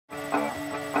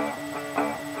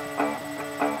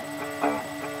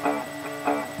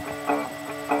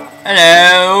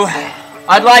Hello.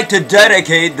 I'd like to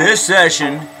dedicate this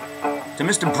session to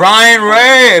Mr. Brian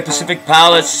Ray, Pacific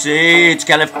Palisades,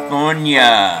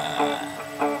 California.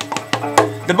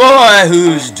 The boy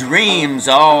whose dreams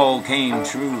all came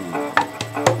true.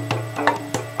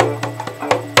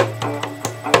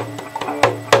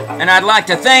 And I'd like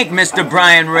to thank Mr.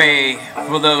 Brian Ray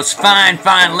for those fine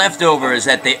leftovers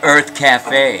at the Earth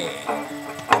Cafe.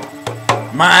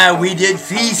 My, we did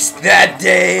feast that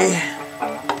day.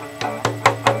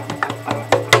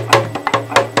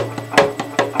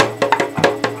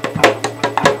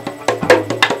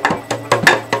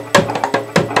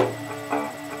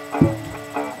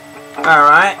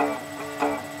 Alright,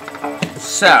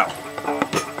 so,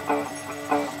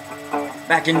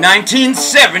 back in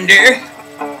 1970,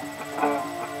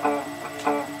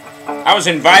 I was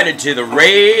invited to the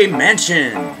Ray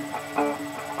Mansion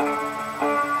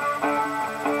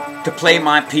to play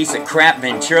my piece of crap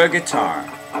Ventura guitar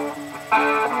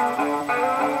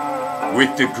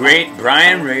with the great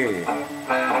Brian Ray.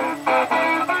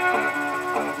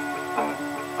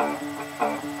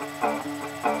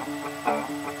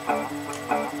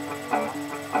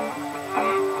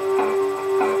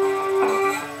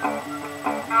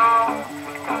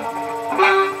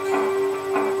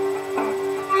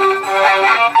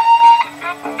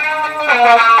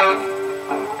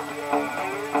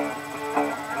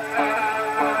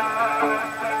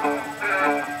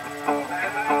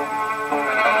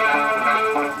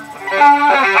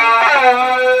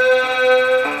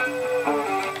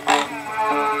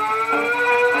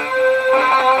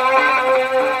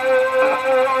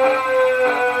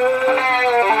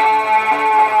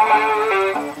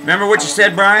 Remember what you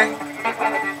said, Brian?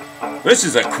 This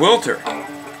is a quilter.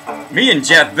 Me and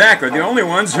Jeff Beck are the only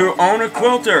ones who own a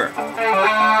quilter.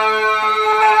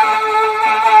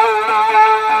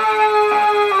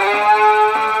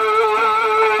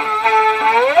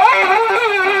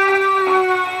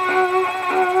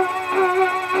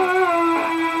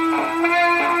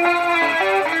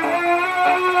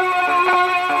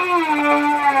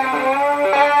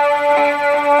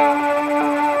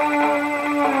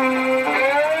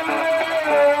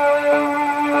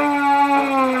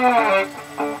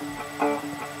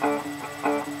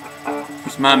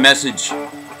 Here's my message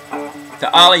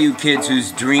to all of you kids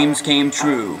whose dreams came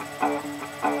true.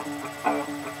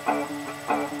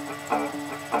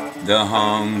 The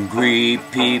hungry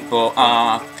people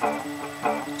are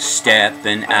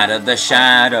stepping out of the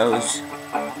shadows.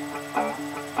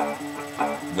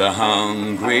 The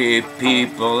hungry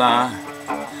people are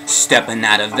stepping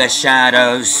out of the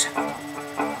shadows.